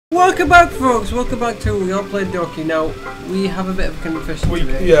Welcome back, folks. Welcome back to We All Played Doki. Now, we have a bit of a confession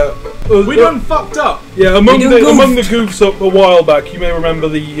today. Yeah. We done fucked up. Yeah, among the goofs up a while back, you may remember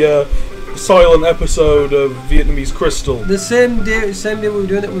the silent episode of Vietnamese Crystal. The same day we were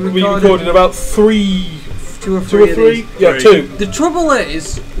doing it, We recorded about two or three. Yeah, two. The trouble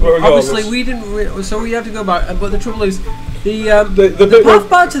is, obviously we didn't, so we had to go back. But the trouble is, the path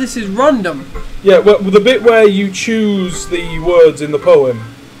back to this is random. Yeah, well, the bit where you choose the words in the poem,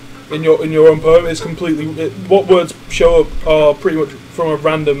 in your own poem, is completely what words show up are pretty much from a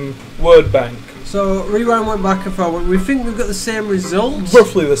random word bank. So rewind went back and forward. We think we've got the same results.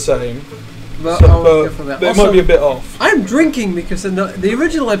 Roughly the same. But it might be a bit off. I'm drinking because in the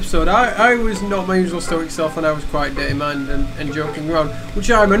original episode, I was not my usual stoic self and I was quite dirty-minded and joking around, which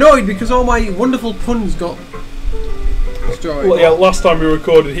I'm annoyed because all my wonderful puns got destroyed. Well, yeah, last time we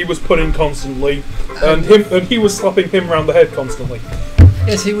recorded, he was punning constantly, and he was slapping him around the head constantly.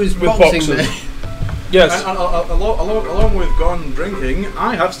 Yes, he was with boxing me. Yes. And along with gone drinking,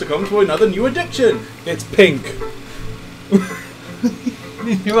 I have succumbed to another new addiction. It's pink.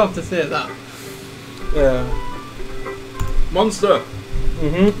 You have to say that. Yeah. Monster.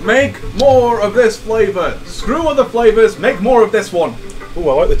 Make more of this flavour. Screw other flavours. Make more of this one. Oh,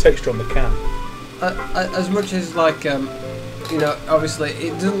 I like the texture on the can. As much as like you know, obviously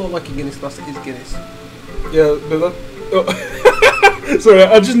it doesn't look like a Guinness glass. It is Guinness. Yeah, but that, oh. Sorry,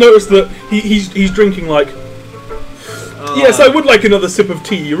 I just noticed that he's drinking like. Yes, I would like another sip of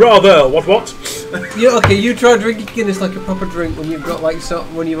tea. Rather, what? Yeah, okay. You try drinking Guinness like a proper drink when you've got like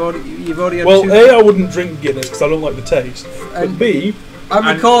when you've already had well, two. A, I wouldn't drink Guinness because I don't like the taste. And but B, I'm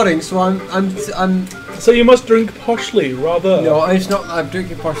recording, so I'm. So you must drink poshly, rather. No, it's not. I'm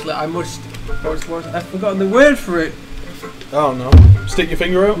drinking partially. I must. I've forgotten the word for it. Oh no! Stick your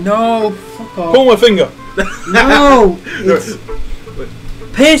finger out. No, fuck off. Pull my finger. No. It's,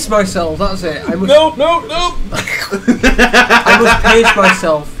 pace myself. That's it. I must. No. I must pace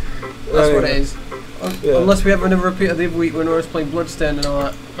myself. That's what it is. Yeah. Unless we have another repeat of the other week when we were playing Bloodstained and all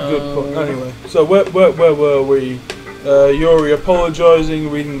that. Good point. Anyway, so where were we? Yuri apologising,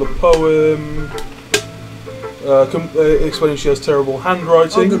 reading the poem, explaining she has terrible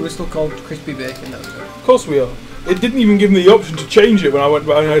handwriting. Oh good, we're still called Crispy Bacon. That's good. Of course we are. It didn't even give me the option to change it when I went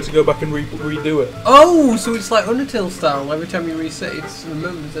back. I had to go back and redo it. Oh, so it's like Undertale style. Every time you reset, it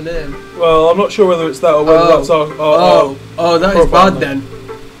remembers the name. Well, I'm not sure whether it's that or whether that's our that is bad then.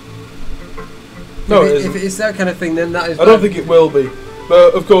 No, if it's that kind of thing, then that is. I don't think it will be.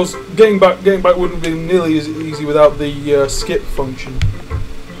 But of course, getting back wouldn't be nearly as easy without the skip function.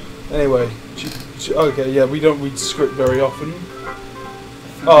 Anyway, okay, yeah, we don't read script very often.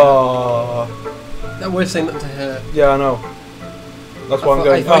 That we're saying that to her. Yeah, I know. That's why I'm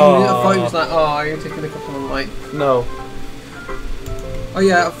going. I thought he was like, oh, you're taking a couple of like. No. Oh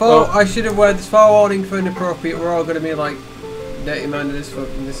yeah, I should have worded this forewarning for inappropriate. We're all going to be like dirty-minded as fuck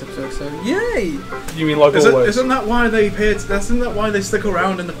in this episode. So yay! You mean like always? Isn't that why they paid? Isn't that why they stick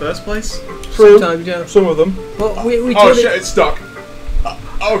around in the first place? True. Sometimes, yeah. Some of them. But we oh shit! It's stuck.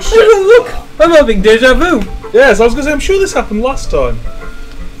 Oh shit! Oh, look! I'm having deja vu. Yes, I was going to say. I'm sure this happened last time.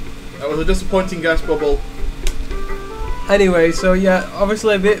 That was a disappointing gas bubble. Anyway, so yeah,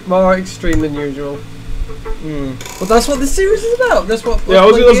 obviously a bit more extreme than usual. But that's what this series is about. That's what. Yeah, I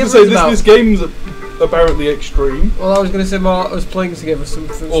was going to say this game's apparently extreme. Well, I was going to say more. I was playing together.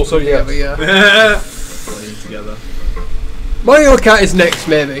 Also, together, yeah. Playing together. Mario Kart is next,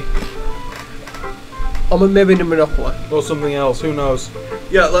 maybe. Or maybe the Monopoly. Or something else. Who knows?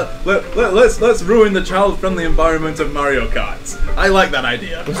 Yeah, let's ruin the child-friendly environment of Mario Kart. I like that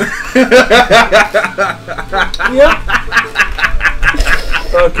idea. Yeah.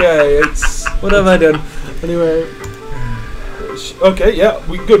 Okay, it's what have I done? Anyway. Okay, yeah,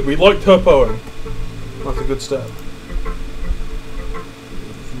 we liked her poem. That's a good step.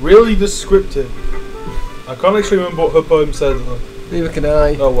 Really descriptive. I can't actually remember what her poem said though. Neither can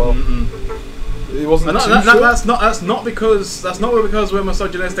I. Oh well. It wasn't that's not because we're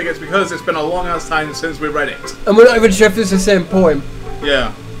misogynistic. It's because it's been a long ass time since we read it. And we're not even sure if it's the same poem.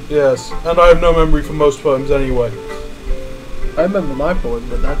 Yeah. Yes, and I have no memory for most poems anyway. I remember my poem,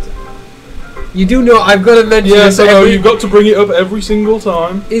 but that's. You do know I've got to mention. Yes, I know you've got to bring it up every single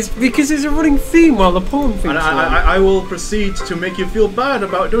time. It's because there's a running theme while the poem theme. And I will proceed to make you feel bad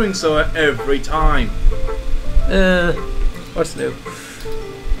about doing so every time. What's new?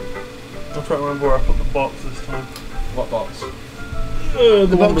 I'm trying to remember where I put the box this time. What box?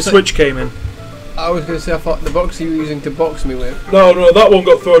 The one the Switch came in. I was going to say I thought the box you were using to box me with. No, that one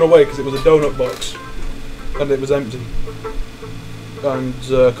got thrown away because it was a donut box. And it was empty. And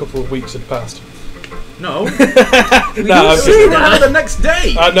a couple of weeks had passed. No. Nah, didn't I'm say just- that. The next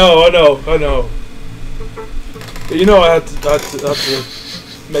day. I know. But you know, I had to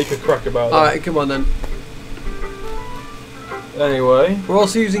make a crack about it. Alright, come on then. Anyway. We're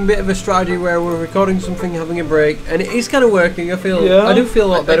also using a bit of a strategy where we're recording something, having a break, and it is kind of working. I do feel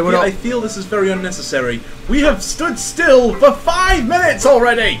a lot better. I feel this is very unnecessary. We have stood still for 5 minutes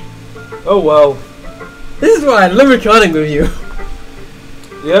already. Oh well. This is why I love recording with you.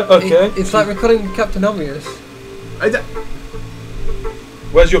 Yeah. Okay. It's like recording with Captain Obvious.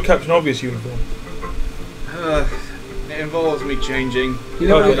 Where's your Captain Obvious uniform? It involves me changing. You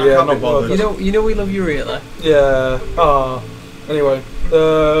know, Okay, I yeah, can't be not bothered. you know we love you really. Yeah. Anyway.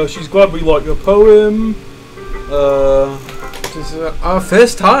 She's glad we like her poem. This is our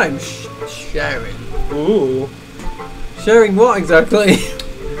first time sharing. Ooh. Sharing what exactly?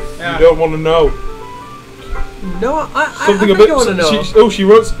 Yeah. You don't want to know. No, I Something I a bit. want to know. She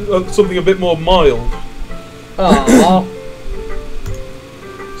wrote something a bit more mild. Oh.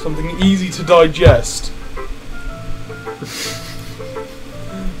 Something easy to digest.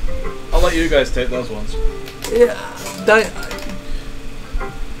 I'll let you guys take those ones. Yeah.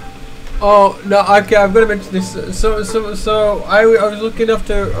 Oh no. Okay, I've got to mention this. So I was looking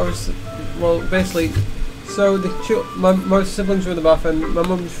after. Basically. So my siblings were in the bath and my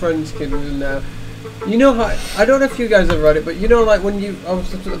mum's friend's kid was in there. You know how I don't know if you guys ever read it, but you know like when I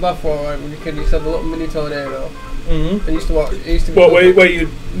was looking at the bath wall, right, when you kid, you used to have a little mini tornado. Mm-hmm. And used to watch. It used to be What? cool. Wait. You.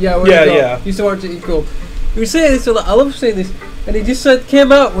 Yeah. Used to watch it. It's cool. You were saying this, so like, I love seeing this, and he just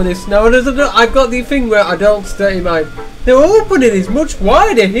came out with this. Now I've got the thing where adults dirty mind. The opening is much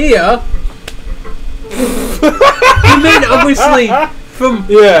wider here. You mean obviously from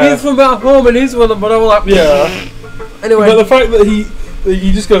his from back home and his one, but I was like Anyway, but the fact that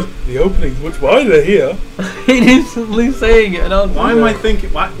he just goes, the opening's much wider here. He's instantly saying it, and I was Why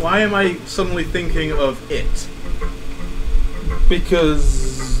am I suddenly thinking of it?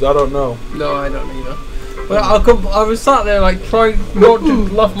 Because I don't know. No, I don't either. But I was sat there like trying not to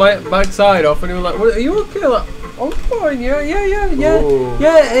laugh my backside off, and he was like, well, "Are you okay?" Like, I'm fine. Yeah. Ooh.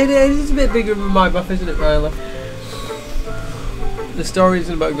 Yeah, it is a bit bigger than my buff, isn't it, Riley? The story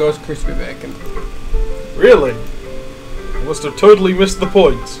isn't about ghost crispy bacon. Really? I must have totally missed the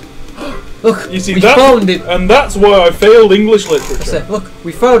point. Look, You see, we found it. And that's why I failed English I literature. said, look,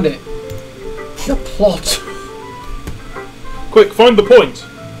 we found it. The plot. Quick, find the point.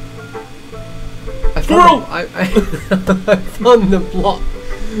 I found the plot.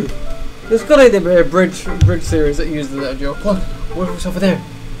 There's got to be a bridge series that uses that joke. Look, what was over there?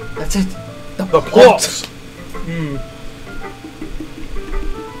 That's it. The plot. Hmm.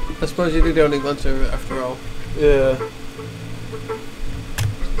 I suppose you do only glance over it after all. Yeah.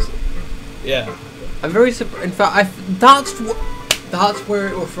 Yeah. I'm very surprised. In fact, that's where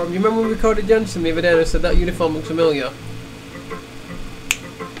it was from. You remember when we recorded Jensen the other day and I said that uniform looks familiar?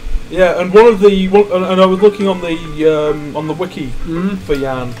 Yeah, and and I was looking on the wiki for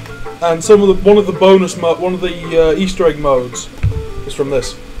Yan, and one of the Easter egg modes is from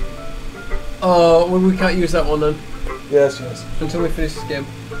this. Oh, well, we can't use that one then Yes. until we finish this game.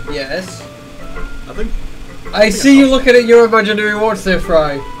 Yes. I I see you looking at your imaginary watch there,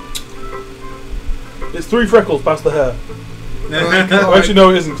 Fry. It's 3 freckles past the hair. Alright, Well, actually, no,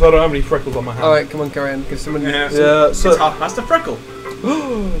 it isn't, because I don't have any freckles on my hand. Alright, come on, carry on, because someone... Yeah. Yeah, so... It's half past a freckle.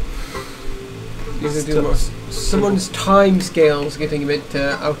 Someone's time scale's getting a bit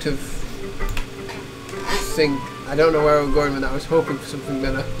out of sync. I don't know where I'm going with that. I was hoping for something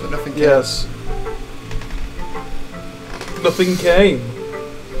better, but nothing came. Yes. Nothing came.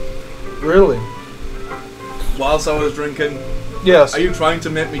 Really? Whilst I was drinking. Yes. Are you trying to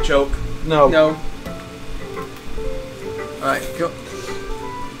make me choke? No. No. Alright, go.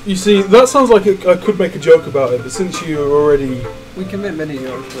 You see, that sounds like I could make a joke about it, but since you already... We can make many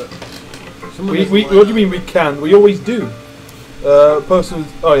jokes, but... what do you mean we can? We always do. Person...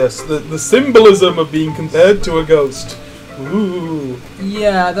 Oh yes, the symbolism of being compared to a ghost. Ooh.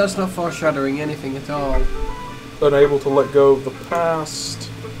 Yeah, that's not foreshadowing anything at all. Unable to let go of the past.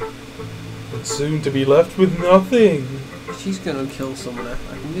 And soon to be left with nothing. She's gonna kill someone, I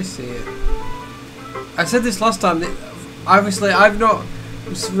can just see it. I said this last time, that obviously I've not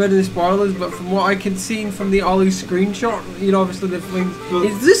read the spoilers, but from what I can see from the Ollie screenshot, you know, obviously the things...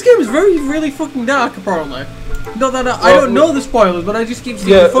 This game is really fucking dark, apparently. Not that I don't know the spoilers, but I just keep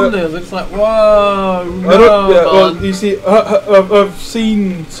seeing the thumbnails, and it's like, whoa, well, you see, I've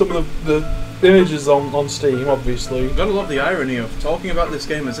seen some of the images on Steam, obviously. You've got to love the irony of talking about this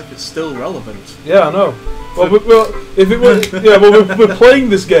game as if it's still relevant. Yeah, I know. Well, if it were, yeah, well, we're playing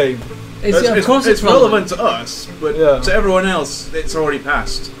this game. Of course it's relevant to us, but to everyone else, it's already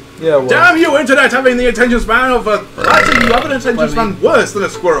passed. Yeah, well. Damn you, internet, having the attention span of a... Actually, you have an attention span worse than a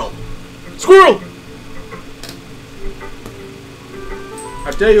squirrel. Squirrel!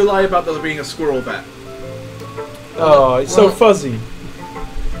 How dare you lie about there being a squirrel there? Oh, it's so fuzzy.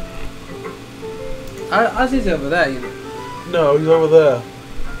 As he's over there, you know. No, he's over there.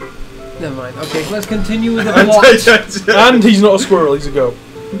 Never mind. Okay, let's continue with the plot. And he's not a squirrel, he's a goat.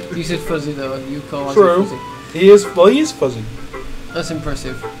 You said fuzzy though. You call True. us fuzzy. He is, well, he is fuzzy. That's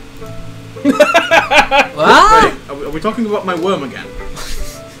impressive. What? Wait, are we talking about my worm again?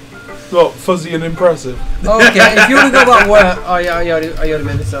 Not fuzzy and impressive. Okay, if you want to go about where... Oh yeah, I already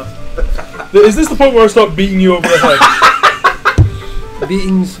made this up. Is this the point where I start beating you over the head?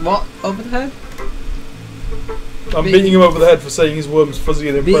 Beating what? Over the head? I'm beating him over the head for saying his worm's fuzzy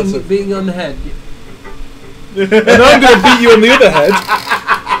and impressive. Beating on the head. And I'm going to beat you on the other head.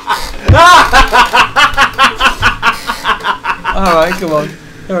 Alright, come on.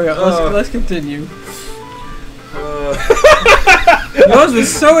 Hurry up, let's continue. Yours was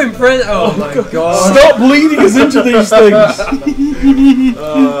so impressive. Oh my god. Stop leading us into these things.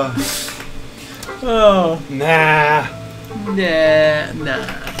 Nah. Nah.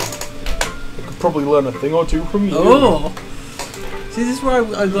 I could probably learn a thing or two from you. Oh. See, this is why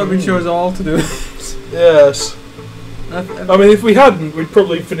I'm glad we chose all to do it. Yes. I mean, if we hadn't, we'd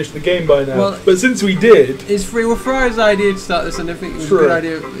probably finish the game by now. Well, but since we did... It's Fry's idea to start this, and I think it was True. a good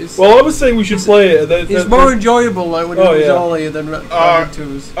idea. Well, I was saying we should play it. It's more enjoyable like when it was Ollie than to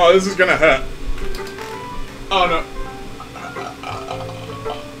us. Oh, this is gonna hurt. Oh no.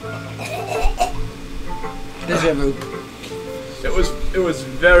 Deja vu. It was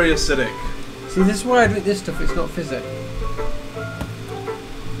very acidic. See, this is why I drink this stuff. It's not fizzy.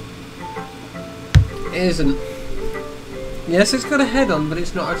 It isn't. Yes, it's got a head on, but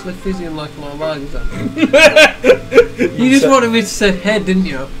it's not actually fizzy like a lot of ours. You just wanted me to say head, didn't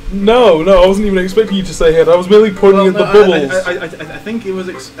you? No, I wasn't even expecting you to say head. I was merely pointing at the bubbles. I think it was.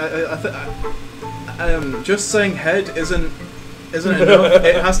 Just saying head isn't enough.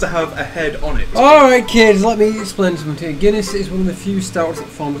 It has to have a head on it. Alright, kids, let me explain something to you. Guinness is one of the few stouts that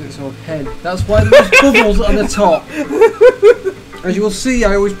forms its own head. That's why there's bubbles on the top. As you will see,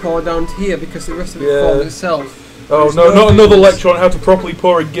 I always pour down to here because the rest of it forms itself. Oh no, not another lecture on how to properly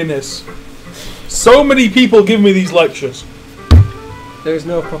pour a Guinness. So many people give me these lectures. There is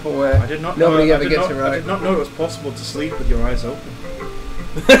no proper way. I did not Nobody know, ever gets it right. I did not know it was possible to sleep with your eyes open.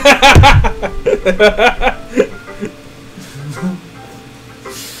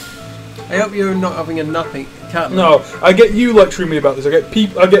 I hope you're not having a napping cat. No, I get you lecturing me about this. I get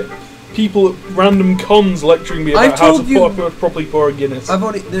people at random cons lecturing me about how to properly pour a Guinness. I've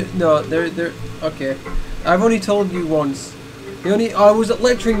only okay. I've only told you once. I was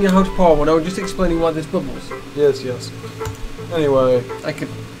lecturing you how to pour one. I was just explaining why there's bubbles. Yes. Anyway, I could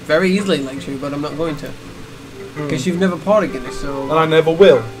very easily lecture you, but I'm not going to. Because you've never poured a Guinness, so... And I never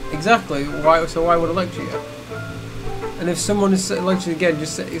will. Exactly. So why would I lecture you? And if someone is lecturing again,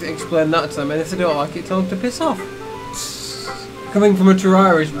 just explain that to them. And if they don't like it, tell them to piss off. Coming from a true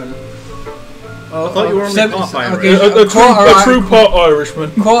Irishman. I thought you were only half Irish. Okay, a true part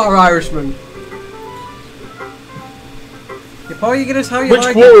Irishman. Quarter Irishman. You pour your Guinness how you like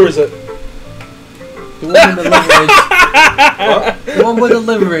it. Which quarter is it? The one with the liveries. What? The one with the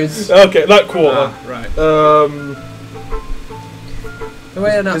liveries. Okay, that quarter. Right.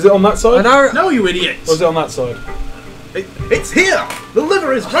 Is it on that side? No, you idiot! Or is it on that side? It's here! The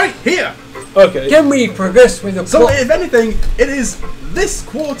liver is right here! Okay. Can we progress with the plot? So, if anything, it is this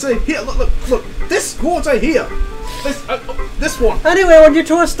quarter here. Look! This quarter here! This one! Anyway, when you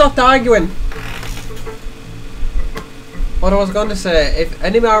two have stopped arguing. What I was going to say, if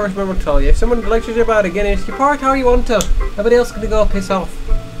any Irishman would tell you, if someone lectures you about a Guinness, you pour it how you want to. Everybody else can go piss off.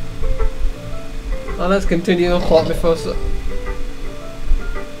 Now let's continue the plot before...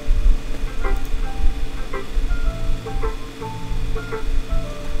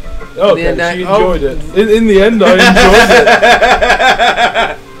 Okay, she enjoyed it. In the end, I enjoyed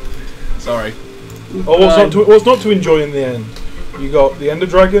it. Sorry. What's not to enjoy in the end? You got the Ender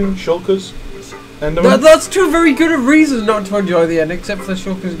Dragon, Shulkers, Enderman. That's two very good reasons not to enjoy the end, except for the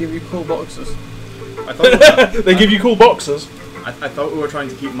Shulkers give you cool boxes. I thought they give you cool boxes. I thought we were trying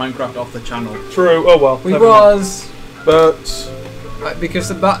to keep Minecraft off the channel. True. Oh well. We was. But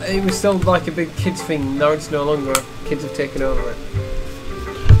because it was still like a big kids thing. Now it's no longer. Kids have taken over it.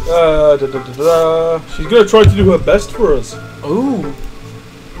 She's gonna try to do her best for us. Ooh.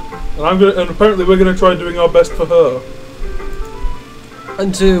 And apparently we're gonna try doing our best for her.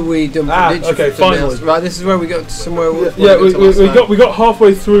 Until we dump okay, finally. Right, this is where we got to somewhere. We got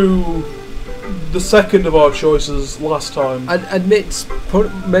halfway through the second of our choices last time. Admits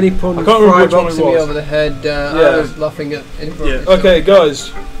many puns I can't remember which one it boxing me was. over the head. Yeah. I was laughing at inappropriate stuff. Okay, guys,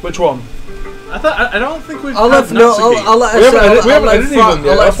 which one? I don't think we've I'll had let no. Natsuki. I'll let We haven't edited them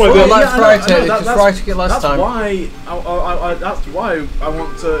yet. That's why I'll they're- let Yeah, Fry I know, take it that- because Fry took it last That's time. why. That's why I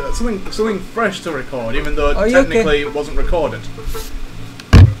want something fresh to record, even though Oh, you technically it wasn't recorded.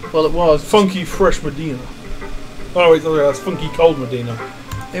 Well, it was. Funky Fresh Medina. Oh wait, sorry, that's Funky Cold Medina.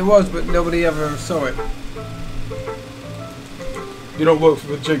 It was, but nobody ever saw it. You don't work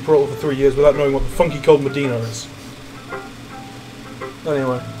with Jake Peralta for 3 years without knowing what the Funky Cold Medina is.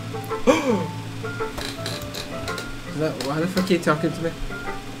 Anyway. Why the fuck are you talking to me?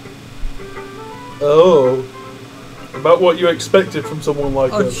 Oh. About what you expected from someone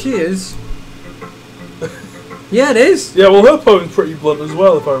like Oh, us. she is. Yeah, it is. Yeah, well, her poem's pretty blunt as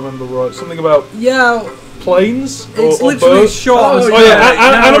well, if I remember right. Something about Yeah, planes it's or literally birds. short. Oh, as yeah. Oh yeah,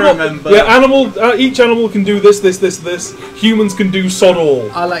 Now I animal. remember. Yeah, animal. Each animal can do this. Humans can do sod all.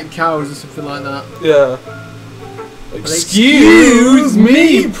 I like cows or something like that. Yeah. But Excuse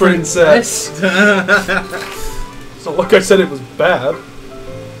me, princess. It's not like I said it was bad.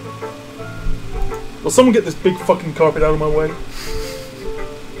 Will someone get this big fucking carpet out of my way?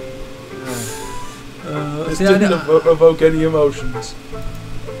 This See, I didn't don't- evoke any emotions.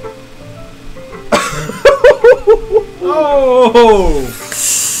 Oh!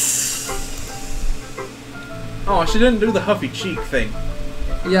 Oh, she didn't do the huffy cheek thing.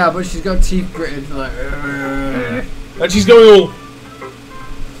 Yeah, but she's got teeth gritted like. And she's going all.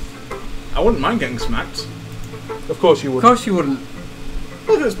 I wouldn't mind getting smacked. Of course you Of would. course you wouldn't.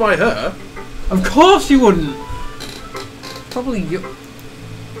 Well, if it's by her. Of course you wouldn't. Probably you.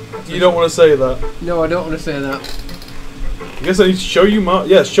 You don't want to say that. No, I don't want to say that. I guess I need to show you my.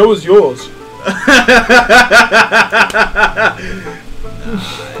 Yeah, show us yours.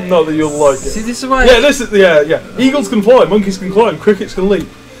 Not that you'll like See, it. this is why. Yeah, this is yeah. Eagles can fly, monkeys can climb, crickets can leap.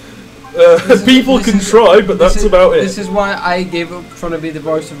 People this can is- try, but that's about This it. is why I gave up trying to be the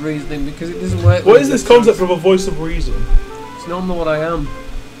voice of reasoning because it doesn't work. What with is this me. concept of a voice of reason? It's not what I am.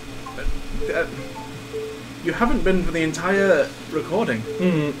 You haven't been for the entire recording.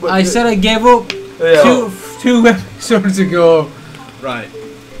 But I said I gave up yeah. two episodes ago. Right.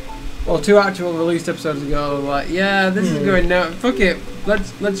 Or 2 actual released episodes ago. I'm like, yeah, this is going now. Fuck it.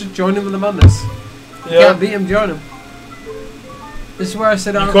 Let's just join him in the madness. You Yeah. can't beat him, join him. This is where I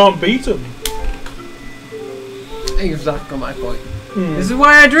said You can't beat them. Exactly my point. This is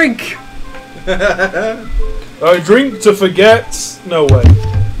why I drink. I drink to forget. No way.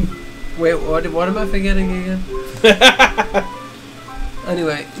 Wait, what am I forgetting again?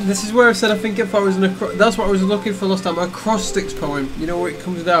 Anyway, this is where I said I think if I was that's what I was looking for last time. A acrostics poem. You know where it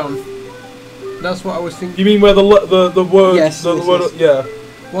comes down. That's what I was thinking. You mean where the word? Yes, The yes, word. yes. Yeah.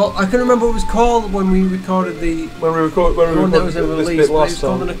 Well, I couldn't remember what it was called when we recorded the When we record. When we one that was recorded ever this released. bit But it last was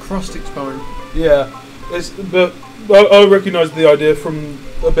called time. an acrostics poem. Yeah. But I recognise the idea from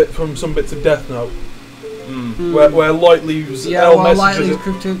some bits of Death Note. Where Light leaves Yeah, L well, Light messages.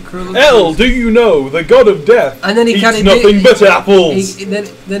 leaves cruel. L, do you know the god of death And then he eats kind of nothing but apples?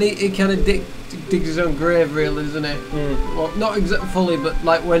 Then he kind of digs his own grave, really, doesn't he? Well, not fully, but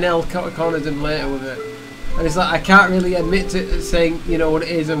like when L corners him later with it, and it's like I can't really admit to saying you know what it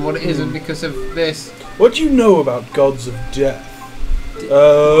is and what it isn't because of this. What do you know about gods of death?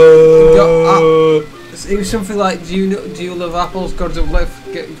 It was something like, do you love apples? Gods of death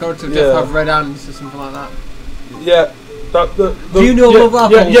Yeah. have red hands, or something like that. Yeah. Do you know love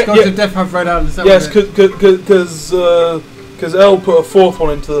apples? Gods of death have red hands. That Yes, was it. because L put a fourth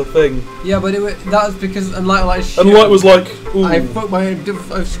one into the thing, Yeah, but that was because and Light shit. and Light was like, "Ooh, I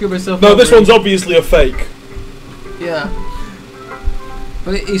screwed myself. no, over this it. one's obviously a fake." Yeah.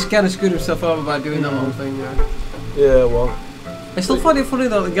 But he's kind of screwed himself over by doing that whole thing. Yeah. Yeah, well, I still find it funny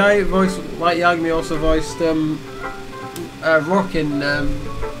that the guy who voiced Light Yagami also voiced Rock in in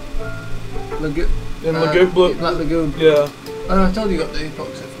Lagoon, Black Lagoon. yeah, Oh, I told you got the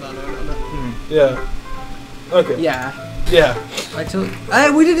box set for that, no? yeah, okay, Yeah. yeah. I told.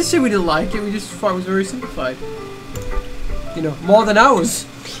 We didn't say we didn't like it. We just thought it was very simplified. You know, more than ours.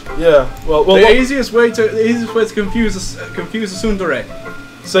 Yeah, well, The easiest way to confuse a tsundere.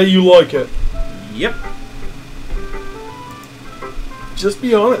 say you like it. Yep. Just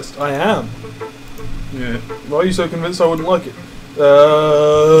be honest. I am. Yeah. Why are you so convinced I wouldn't like it?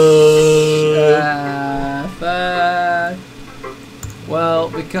 Well,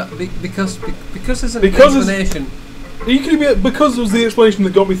 because there's an Because it's- explanation. You could be because it was the explanation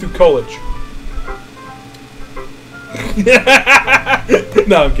that got me through college.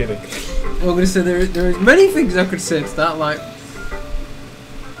 No, I'm kidding. I'm going to say there is many things I could say to that, like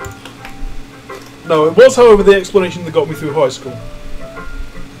No, it was, however, the explanation that got me through high school.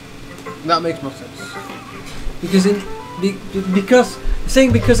 That makes more sense. Because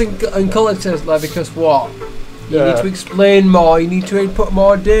in college says like because what? You need to explain more. You need to input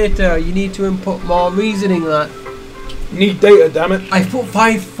more data. You need to input more reasoning. That you need data, damn it. I put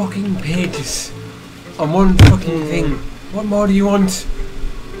 5 fucking pages on one fucking thing. What more do you want?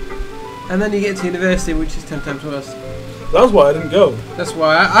 And then you get to university, which is 10 times worse. That's why I didn't go. That's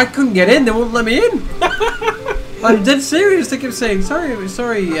why I couldn't get in. They wouldn't let me in. I'm dead serious. They kept saying, sorry,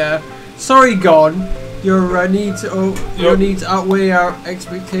 Gone. Your needs outweigh our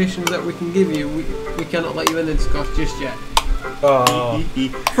expectations that we can give you. We cannot let you in this course just yet.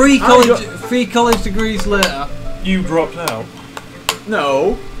 Free college degrees later. You dropped out.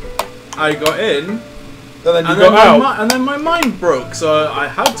 No, I got in. And then you got out. And then my mind broke, so I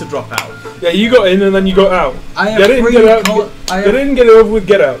had to drop out. Yeah, you got in and then you got out. Get in, get out. Get in, get it over with,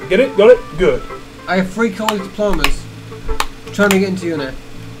 get out. Get it? Got it? Good. I have 3 college diplomas trying to get into uni.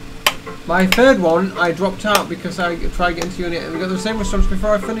 My 3rd one, I dropped out because I tried to get into uni and we got the same response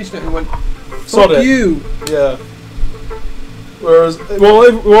before I finished it and went, fuck you. Yeah. Whereas,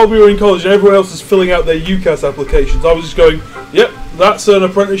 while we were in college and everyone else was filling out their UCAS applications, I was just going, yep, that's an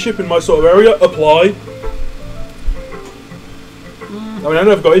apprenticeship in my sort of area, apply. I mean, I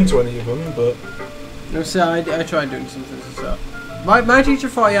never got into any of them, but... No, see, I tried doing something, so... My teacher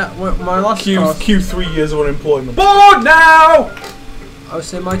thought, my last course... Q3 years of unemployment. Bored now! I was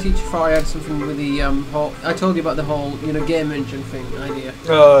saying my teacher thought I had something with the whole... I told you about the whole, game engine thing idea.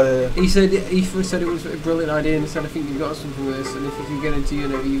 Oh, yeah. He first said it was a brilliant idea and he said, I think you've got something with this and if you can get into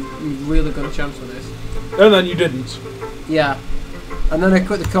uni, you've really got a chance with this. And then you didn't. Yeah. And then I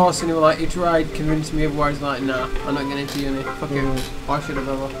quit the course and he was like, he tried convincing me otherwise, like, nah, I'm not getting into uni. Fuck it. Why should I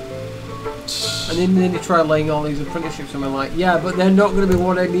bother? And then he tried laying all these apprenticeships and I'm like, yeah, but they're not going to be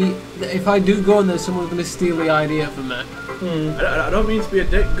what I need. If I do go in there, someone's going to steal the idea from me. I don't mean to be a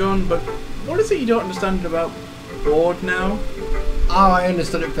dick gun, but what is it you don't understand about bored now? Oh, I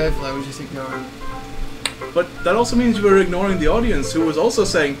understood it perfectly, I was just ignoring it. But that also means you were ignoring the audience who was also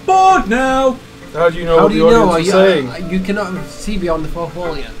saying, bored now! How do you know what the audience is saying? You cannot see beyond the 4th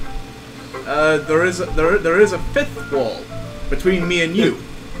wall yet. There is a 5th wall between me and you.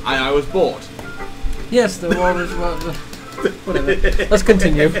 I was bored. Yes, the wall was... whatever. Let's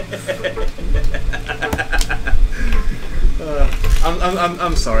continue.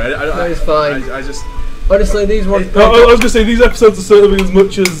 I'm sorry. No, it's fine. I just... Honestly, these ones... I was going to say, these episodes are serving as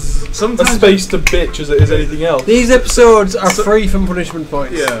much as a space to bitch as it is anything else. These episodes are free from punishment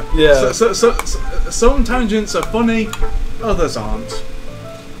points. Yeah. Yeah. So some tangents are funny, others aren't.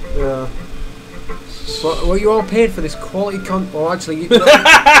 Yeah. Well, you all paid for this quality content. Well, actually,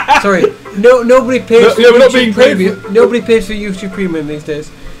 sorry. Nobody pays for YouTube Premium. Nobody pays for YouTube Premium these days.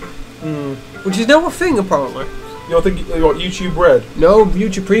 Which is now a thing, apparently. You don't think what YouTube Red? No,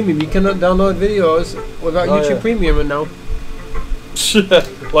 YouTube Premium. You cannot download videos without YouTube Premium now.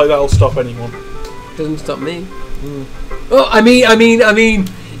 Like that'll stop anyone. Doesn't stop me. Oh, I mean,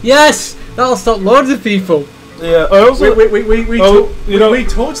 yes, that'll stop loads of people. Yeah. I also we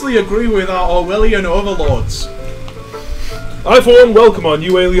totally agree with our Orwellian overlords. I for one welcome our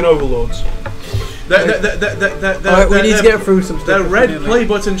new alien overlords. Alright, we need to get through some stuff. They're red play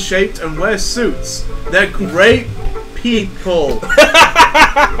button shaped and wear suits. They're great people.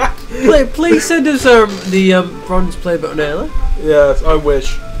 Please send us the bronze play button early. Yes, I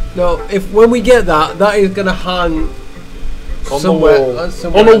wish. No, when we get that is going to hang on somewhere, the wall.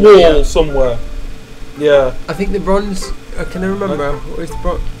 somewhere On a wall somewhere. Yeah. I think the bronze. Can I remember? What is the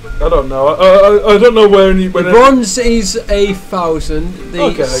bronze? I don't know. I don't know where any. The bronze is 1,000.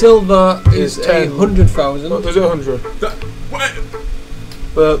 The silver is 100,000. Is it 100?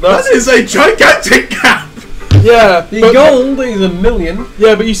 That is a gigantic gap. Yeah. The gold is 1,000,000.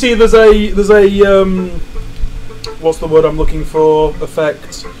 Yeah, but you see, there's a what's the word I'm looking for?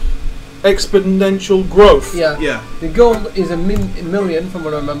 Effect. Exponential growth. Yeah. Yeah. The gold is 1,000,000 from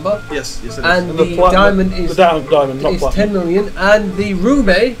what I remember. Yes, it is. And the diamond is diamond, not platinum. 10 million, and the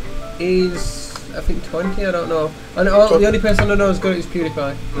ruby is I think 20. I don't know. And the only person I know who's got it is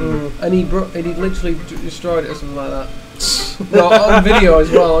PewDiePie, and he literally destroyed it or something like that. No, on video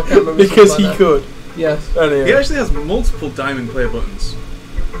as well. I can't remember. Because he could. Yes. Anyway. He actually has multiple diamond play buttons.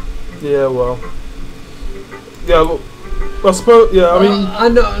 Yeah. Well. Yeah. Look. I suppose. Yeah. I mean. I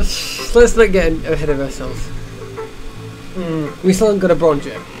know. Let's not get ahead of ourselves. We still haven't got a bronze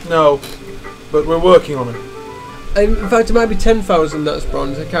yet. No, but we're working on it. In fact, it might be 10,000 that's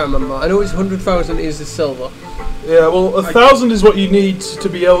bronze. I can't remember. I know it's 100,000 is the silver. Yeah, well, 1,000 is what you need to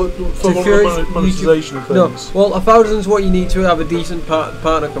be able for monetization things. No, well, 1,000 is what you need to have a decent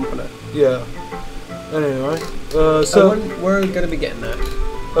partner company. Yeah. Anyway, So so we're going to be getting there.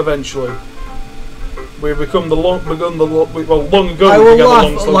 eventually, we've become long ago. I we will began laugh the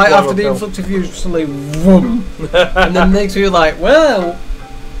long, slow like climb after the uphill. influx of views, suddenly, vroom. And then next we're like, well,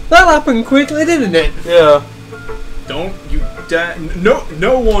 that happened quickly, didn't it? Yeah. Don't you dare!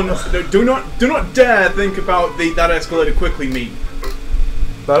 No one! No, do not dare think about that escalated quickly meme.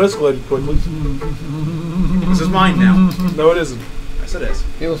 That escalated quickly. This is mine now. No, it isn't. Yes, it is.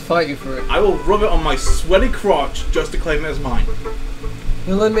 He'll fight you for it. I will rub it on my sweaty crotch just to claim it as mine.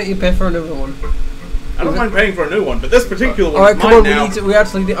 He'll then make you pay for another one. I don't mind paying for a new one, but this particular one Alright, is come mine on, now. we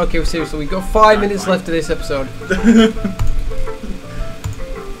actually need, okay, seriously, we've got 5 minutes fine. left of this episode.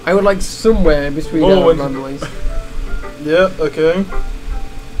 I would like somewhere in between Oh, our and- families. Yeah. Okay.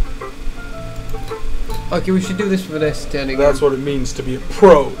 Okay, we should do this for the next turn again. That's what it means to be a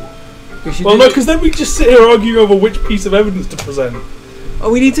pro. We should Well, do no, it- because then we just sit here arguing over which piece of evidence to present.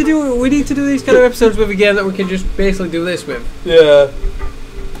 Oh, we need to do these kind of episodes with a game that we can just basically do this with. Yeah.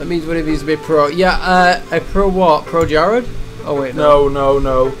 That means one of these is a bit pro. Yeah, a pro what? Pro Jared? Oh wait, No.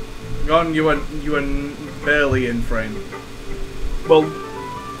 No. Gone, you were barely in frame. Well,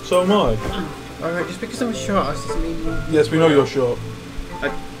 so am I. Alright, just because I'm short doesn't mean. Yes, we know you're short.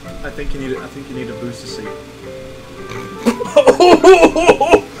 I think you need a booster seat.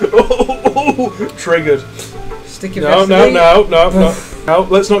 Triggered. Stick your No. vest in. No. Now,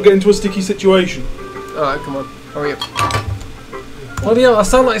 let's not get into a sticky situation. Alright, come on. Hurry up. Bloody hell, I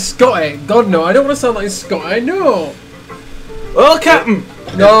sound like Scotty. God no, I don't want to sound like Scotty, no! Oh, Captain!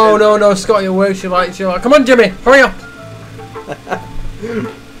 No, Scotty, where she like, come on, Jimmy, hurry up!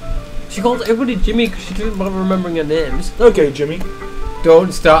 She called everybody Jimmy because she didn't bother remembering their names. Okay, Jimmy.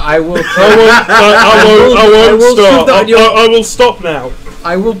 Don't start, I will. I won't shove stop. that on your- I will stop now.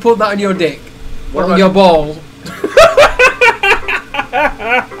 I will put that on your dick. What On about- your balls.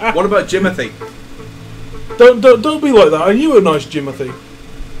 What about Jimothy? Don't be like that. I knew a nice Jimothy.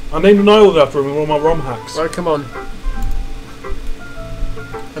 I named an island after him in one of my ROM hacks. Right, come on.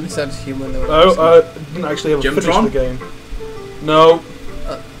 I'm sad as human though. No, I didn't actually ever finish Jimtron? the game. No.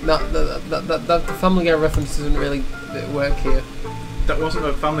 That the Family Guy reference doesn't really work here. That wasn't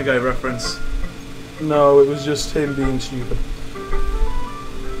a Family Guy reference. No, it was just him being stupid.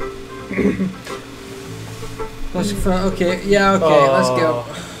 Okay, yeah, okay, let's go.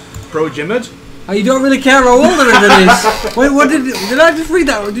 Pro Jimid? Oh, you don't really care how old everybody is. Wait, what did I just read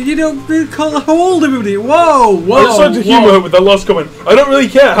that? Did you don't really call how old everybody? Whoa. I decided to humour her with that last comment. I don't really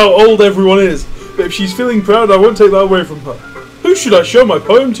care how old everyone is, but if she's feeling proud, I won't take that away from her. Who should I show my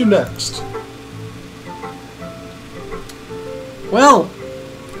poem to next? Well,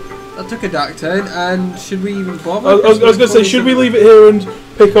 that took a dark turn, and should we even bother? I was going to say, should we leave it here and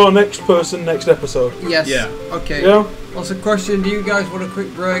pick our next person next episode? Yes. Yeah. Okay. Yeah? Also, question: do you guys want a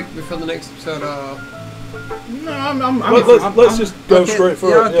quick break before the next episode? Or... No, Let's just go Okay, straight for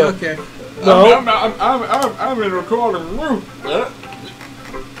yeah, it. Yeah. Okay. No. I'm in recording room.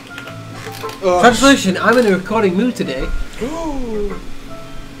 Translation: I'm in a recording mood today.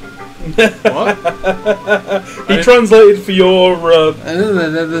 What? He translated for your.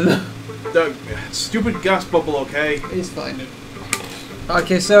 Stupid gas bubble, okay? It's fine.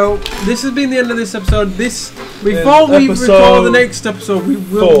 Okay, so this has been the end of this episode. Before we episode record the next episode, we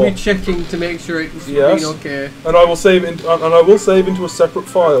will 4. be checking to make sure it's Yes. been okay. And I will save into a separate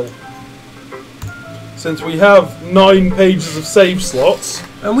file. Since we have 9 pages of save slots.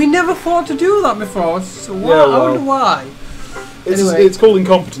 And we never thought to do that before. So why? Yeah, I well. wonder why. It's called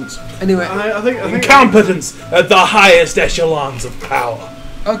incompetence. Anyway, I think Incompetence at the highest echelons of power.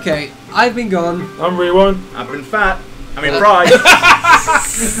 okay, I've been gone. I'm Rewind. I've been fat. I mean fried.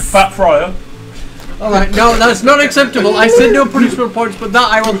 Fat Fryer. Alright, no, that's not acceptable. I said no punishment points, but that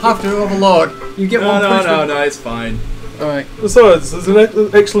I will have to overload. You get one punishment. No, it's fine. Alright. Besides, there's an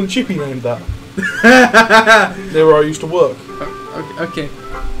excellent chippy named that. Near where I used to work. Okay.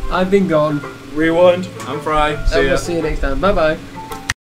 I've been gone. Rewind. I'm fried. And See ya. we'll see you next time. Bye bye.